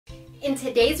In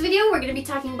today's video, we're going to be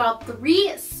talking about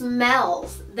 3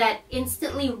 smells that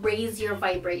instantly raise your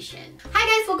vibration. Hi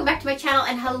guys, welcome back to my channel,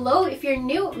 and hello if you're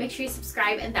new, make sure you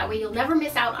subscribe and that way you'll never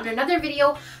miss out on another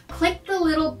video. Click the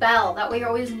little bell, that way you're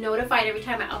always notified every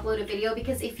time I upload a video,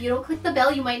 because if you don't click the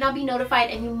bell, you might not be notified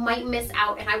and you might miss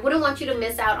out, and I wouldn't want you to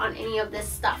miss out on any of this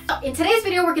stuff. So in today's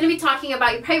video, we're going to be talking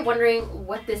about, you're probably wondering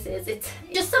what this is. It's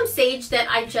just some sage that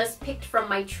I just picked from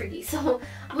my tree, so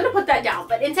I'm going to put that down.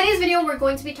 But in today's video, we're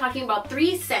going to be talking about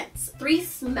 3 scents, 3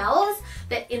 smells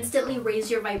that instantly raise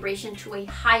your vibration to a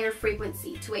higher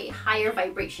frequency, to a higher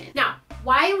vibration. Now,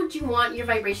 why would you want your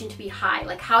vibration to be high?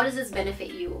 Like, how does this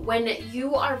benefit you? When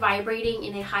you are vibrating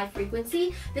in a high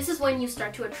frequency, this is when you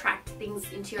start to attract things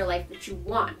into your life that you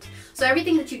want. So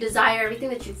everything that you desire, everything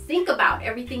that you think about,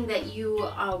 everything that you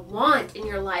want in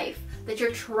your life, that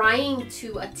you're trying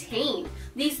to attain,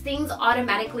 these things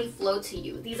automatically flow to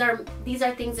you. These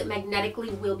are things that magnetically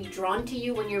will be drawn to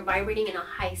you when you're vibrating in a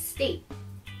high state.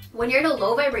 When you're in a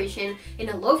low vibration, in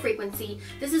a low frequency,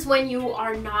 this is when you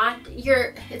are not,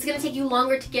 it's going to take you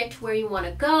longer to get to where you want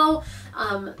to go.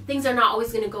 Things are not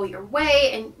always going to go your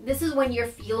way, and this is when you're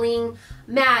feeling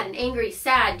mad and angry,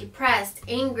 sad, depressed,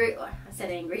 angry. I said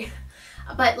angry.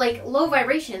 But like low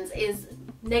vibrations is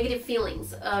negative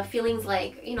feelings, feelings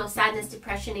like, you know, sadness,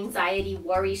 depression, anxiety,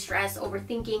 worry, stress,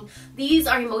 overthinking. These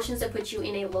are emotions that put you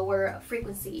in a lower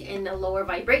frequency, in a lower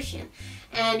vibration.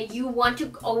 And you want to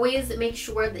always make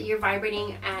sure that you're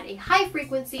vibrating at a high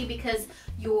frequency, because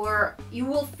you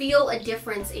will feel a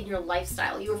difference in your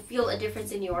lifestyle. You will feel a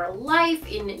difference in your life,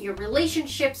 in your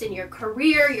relationships, in your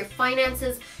career, your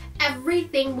finances.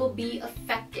 Everything will be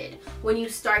affected when you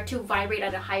start to vibrate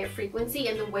at a higher frequency,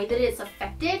 and the way that it's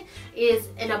affected is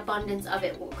an abundance of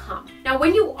it will come. Now,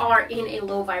 when you are in a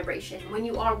low vibration, when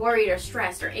you are worried or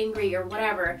stressed or angry or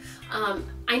whatever,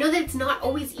 I know that it's not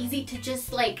always easy to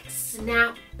just like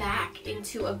snap back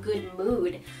into a good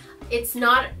mood. It's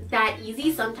not that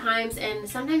easy sometimes, and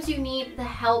sometimes you need the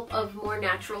help of more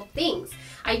natural things.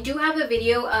 I do have a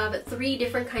video of 3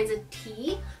 different kinds of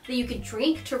tea that you could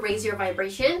drink to raise your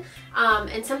vibration,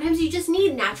 and sometimes you just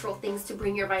need natural things to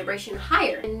bring your vibration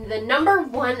higher. And the number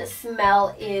 1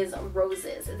 smell is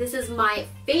roses. This is my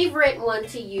favorite one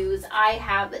to use. I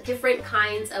have different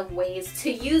kinds of ways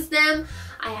to use them.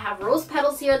 I have rose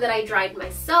petals here that I dried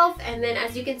myself, and then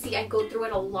as you can see, I go through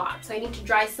it a lot, so I need to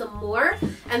dry some more.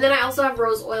 And then I also have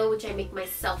rose oil, which I make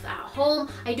myself at home.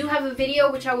 I do have a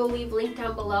video which I will leave linked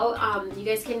down below. You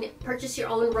guys can purchase your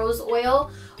own rose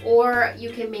oil, or you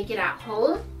can make it at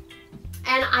home.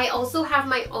 And I also have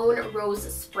my own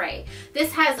rose spray.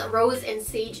 This has rose and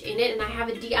sage in it, and I have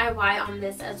a DIY on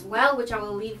this as well, which I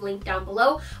will leave linked down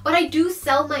below. But I do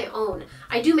sell my own.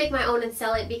 I do make my own and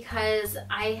sell it because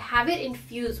I have it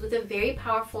infused with a very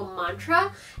powerful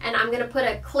mantra, and I'm going to put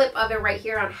a clip of it right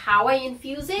here on how I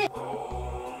infuse it.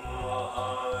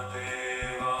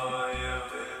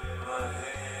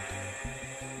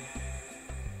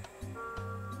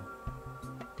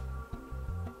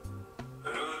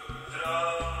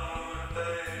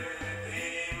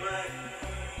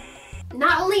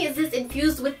 Not only is this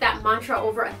infused with that mantra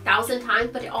over 1,000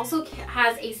 times, but it also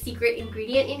has a secret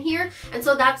ingredient in here, and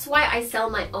so that's why I sell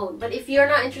my own. But if you're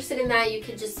not interested in that, you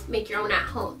could just make your own at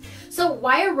home. So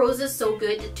why are roses so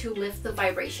good to lift the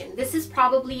vibration? This is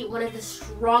probably one of the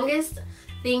strongest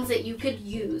things that you could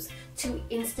use to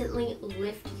instantly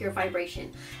lift your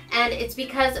vibration, and it's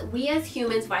because we as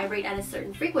humans vibrate at a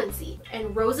certain frequency,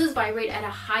 and roses vibrate at a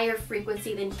higher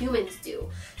frequency than humans do.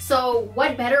 So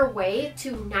what better way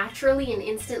to naturally and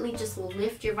instantly just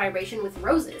lift your vibration with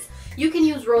roses? You can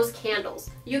use rose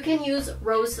candles, you can use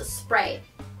rose spray,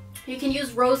 you can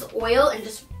use rose oil and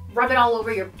just rub it all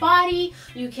over your body.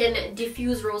 You can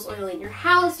diffuse rose oil in your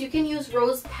house. You can use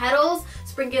rose petals,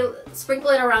 sprinkle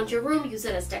it around your room, use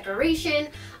it as decoration.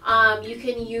 You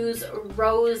can use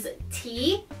rose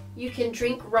tea. You can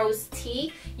drink rose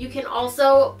tea. You can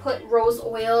also put rose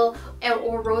oil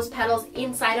or rose petals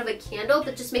inside of a candle,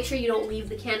 but just make sure you don't leave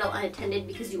the candle unattended,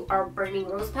 because you are burning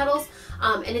rose petals,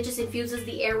 and it just infuses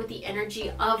the air with the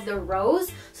energy of the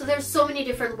rose. So there's so many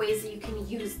different ways that you can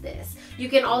use this. You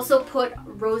can also put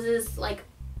roses like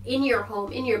in your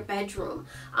home, in your bedroom.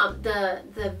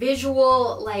 The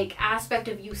visual like aspect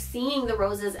of you seeing the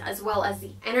roses, as well as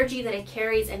the energy that it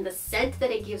carries and the scent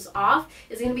that it gives off,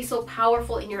 is going to be so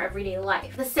powerful in your everyday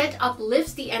life. The scent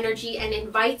uplifts the energy and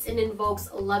invites and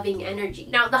invokes loving energy.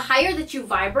 Now, the higher that you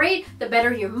vibrate, the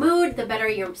better your mood, the better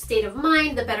your state of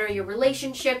mind, the better your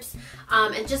relationships,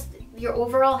 and just your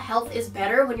overall health is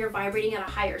better when you're vibrating at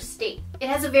a higher state. It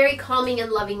has a very calming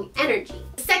and loving energy.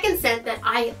 The second scent that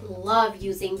I love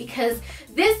using, because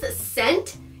this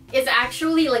scent is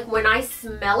actually like, when I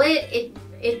smell it,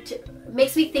 it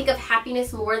makes me think of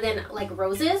happiness more than like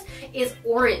roses, is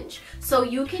orange. So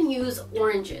you can use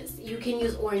oranges, you can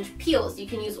use orange peels, you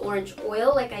can use orange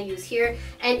oil like I use here.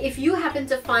 And if you happen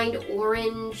to find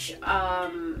orange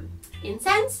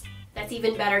incense, that's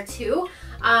even better too.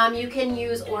 You can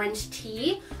use orange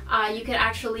tea. You can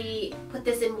actually put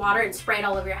this in water and spray it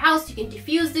all over your house. You can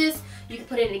diffuse this. You can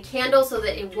put it in a candle so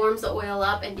that it warms the oil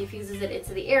up and diffuses it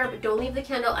into the air, but don't leave the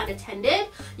candle unattended.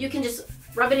 You can just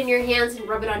rub it in your hands and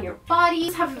rub it on your body.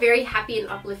 Just have a very happy and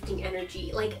uplifting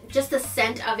energy. Like, just the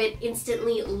scent of it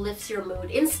instantly lifts your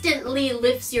mood, instantly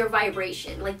lifts your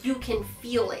vibration. Like, you can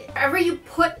feel it. Wherever you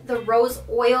put the rose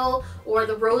oil or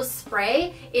the rose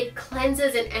spray, it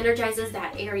cleanses and energizes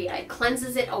that area. It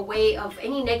cleanses it away of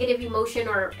any negative emotion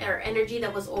or energy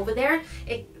that was over there.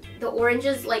 The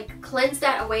oranges like cleanse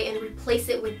that away and replace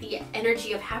it with the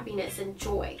energy of happiness and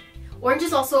joy.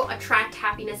 Oranges also attract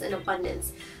happiness and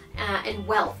abundance. And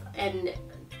wealth and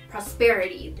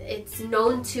prosperity. It's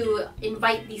known to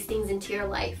invite these things into your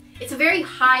life. It's a very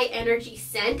high energy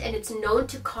scent, and it's known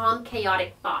to calm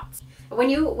chaotic thoughts. When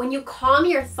you calm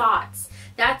your thoughts,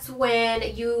 that's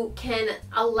when you can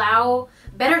allow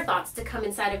better thoughts to come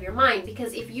inside of your mind.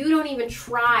 Because if you don't even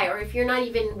try, or if you're not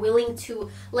even willing to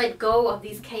let go of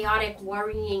these chaotic,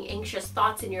 worrying, anxious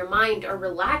thoughts in your mind, or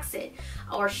relax it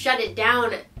or shut it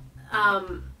down,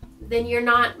 then you're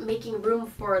not making room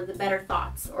for the better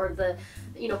thoughts or the,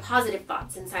 you know, positive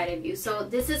thoughts inside of you. So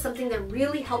this is something that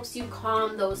really helps you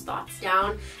calm those thoughts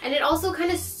down, and it also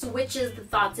kind of switches the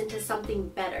thoughts into something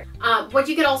better. What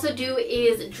you could also do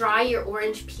is dry your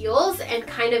orange peels and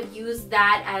kind of use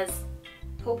that as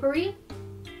potpourri.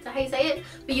 Is that how you say it?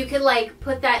 But you could like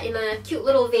put that in a cute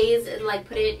little vase and like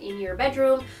put it in your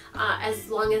bedroom. As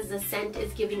long as the scent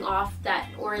is giving off that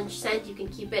orange scent, you can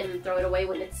keep it and throw it away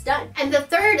when it's done. And the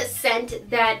third scent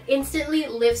that instantly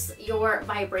lifts your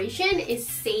vibration is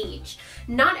sage.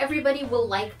 Not everybody will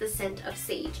like the scent of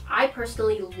sage. I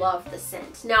personally love the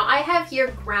scent. Now I have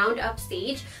here ground up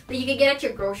sage that you can get at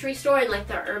your grocery store in like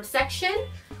the herb section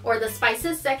or the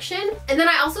spices section. And then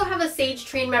I also have a sage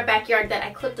tree in my backyard that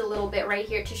I clipped a little bit right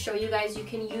here to show you guys. You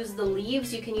can use the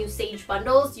leaves, you can use sage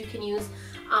bundles, you can use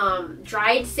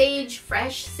dried sage,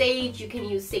 fresh sage, you can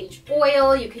use sage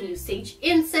oil, you can use sage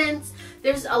incense.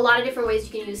 There's a lot of different ways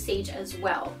you can use sage as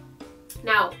well.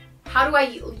 Now, how do I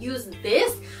use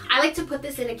this? I like to put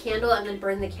this in a candle and then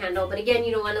burn the candle, but again,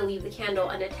 you don't want to leave the candle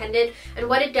unattended. And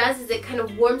what it does is it kind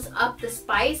of warms up the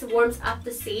spice, warms up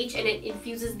the sage, and it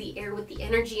infuses the air with the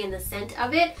energy and the scent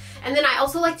of it. And then I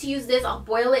also like to use this, I'll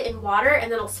boil it in water and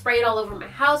then I'll spray it all over my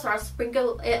house, or I'll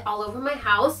sprinkle it all over my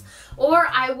house, or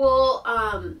I will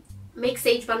make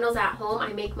sage bundles at home.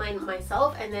 I make mine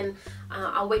myself, and then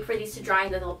I'll wait for these to dry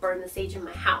and then I'll burn the sage in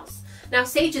my house. Now,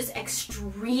 sage is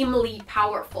extremely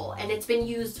powerful, and it's been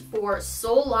used for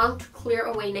so long to clear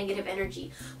away negative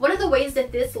energy. One of the ways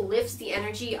that this lifts the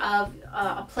energy of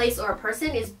a place or a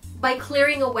person is by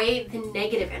clearing away the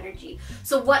negative energy.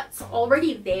 So what's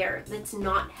already there that's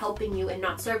not helping you and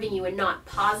not serving you and not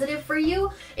positive for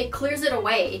you, it clears it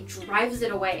away, it drives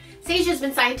it away. Sage has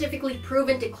been scientifically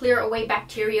proven to clear away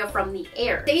bacteria from the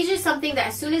air. Sage is something that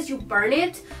as soon as you burn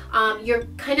it, you're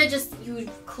kind of just,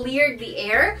 you've cleared the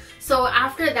air. So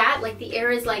after that, like, the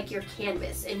air is like your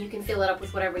canvas and you can fill it up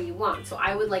with whatever you want. So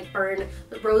I would like burn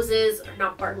the roses, or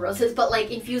not burn roses, but like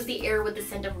infuse the air with the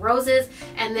scent of roses,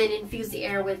 and then infuse the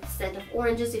air with scent of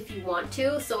oranges if you want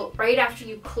to. So right after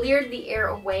you cleared the air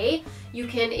away, you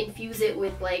can infuse it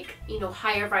with, like, you know,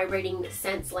 higher vibrating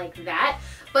scents like that.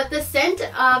 But the scent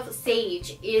of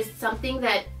sage is something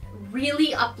that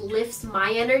really uplifts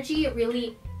my energy. It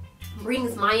really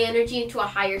brings my energy into a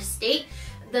higher state.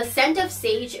 The scent of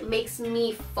sage makes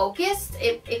me focused.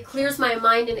 It clears my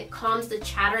mind and it calms the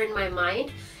chatter in my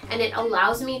mind, and it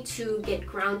allows me to get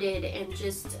grounded and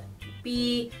just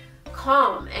be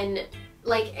calm. And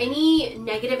like any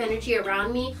negative energy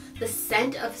around me, the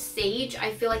scent of sage,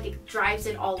 I feel like it drives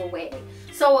it all away.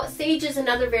 So sage is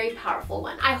another very powerful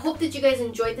one. I hope that you guys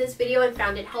enjoyed this video and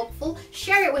found it helpful.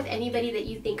 Share it with anybody that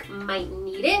you think might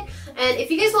need it. And if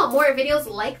you guys want more videos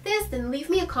like this, then leave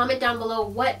me a comment down below.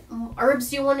 What herbs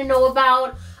do you want to know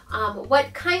about?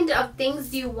 What kind of things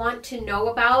do you want to know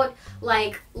about?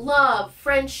 Like love,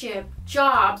 friendship,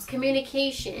 jobs,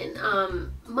 communication,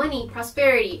 money,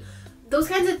 prosperity. Those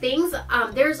kinds of things.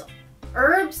 There's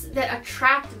herbs that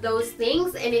attract those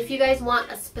things, and if you guys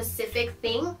want a specific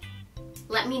thing,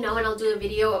 let me know and I'll do a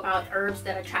video about herbs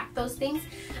that attract those things,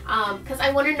 because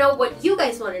I want to know what you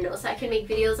guys want to know so I can make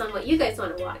videos on what you guys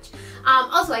want to watch.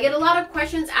 Also, I get a lot of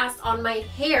questions asked on my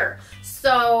hair.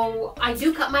 So I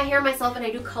do cut my hair myself and I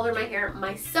do color my hair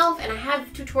myself, and I have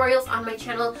tutorials on my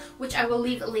channel which I will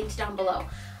leave linked down below.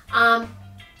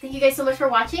 Thank you guys so much for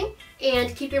watching,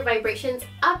 and keep your vibrations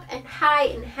up and high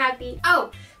and happy.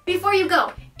 Oh, before you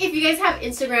go, if you guys have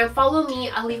Instagram, follow me.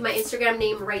 I'll leave my Instagram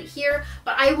name right here.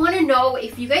 But I want to know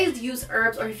if you guys use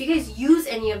herbs or if you guys use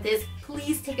any of this,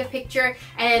 please take a picture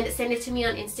and send it to me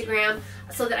on Instagram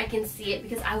so that I can see it,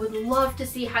 because I would love to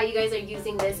see how you guys are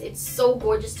using this. It's so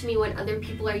gorgeous to me when other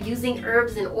people are using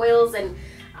herbs and oils and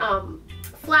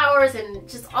flowers and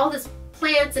just all this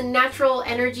plants and natural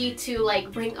energy to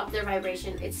like bring up their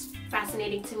vibration. It's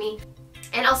fascinating to me.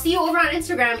 And I'll see you over on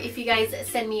Instagram if you guys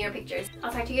send me your pictures.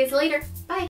 I'll talk to you guys later. Bye!